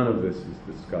 None of this is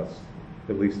discussed,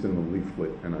 at least in the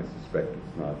leaflet, and I suspect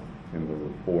it's not in the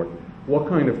report. What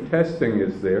kind of testing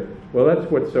is there? Well, that's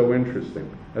what's so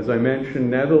interesting. As I mentioned,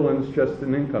 Netherlands, just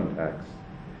an income tax.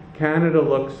 Canada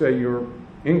looks at your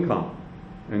income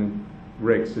and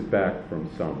rakes it back from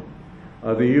some.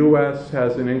 The U.S.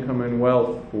 has an income and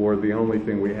wealth for the only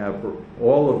thing we have for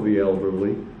all of the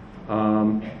elderly,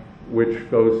 which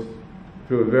goes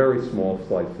to a very small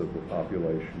slice of the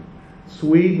population.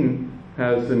 Sweden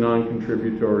has the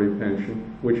non-contributory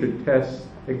pension, which attests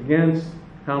against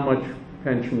how much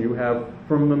pension you have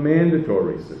from the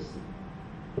mandatory system.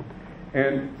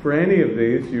 And for any of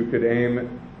these, you could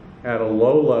aim at a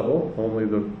low level, only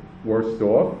the worst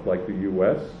off, like the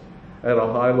U.S., at a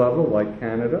high level, like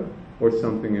Canada, or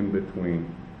something in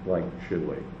between, like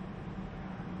Chile.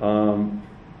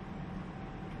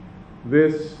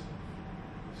 This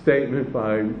statement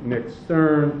by Nick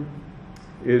Stern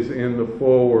is in the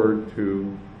foreword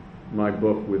to my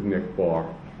book with Nick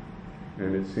Barr,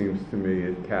 and it seems to me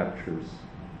it captures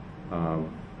an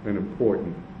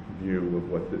important view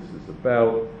of what this is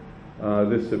about.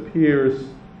 This appears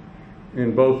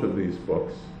in both of these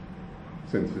books,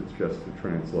 since it's just a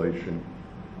translation.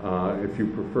 If you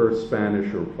prefer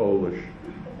Spanish or Polish,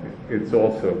 it's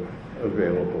also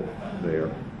available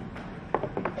there.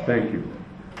 Thank you.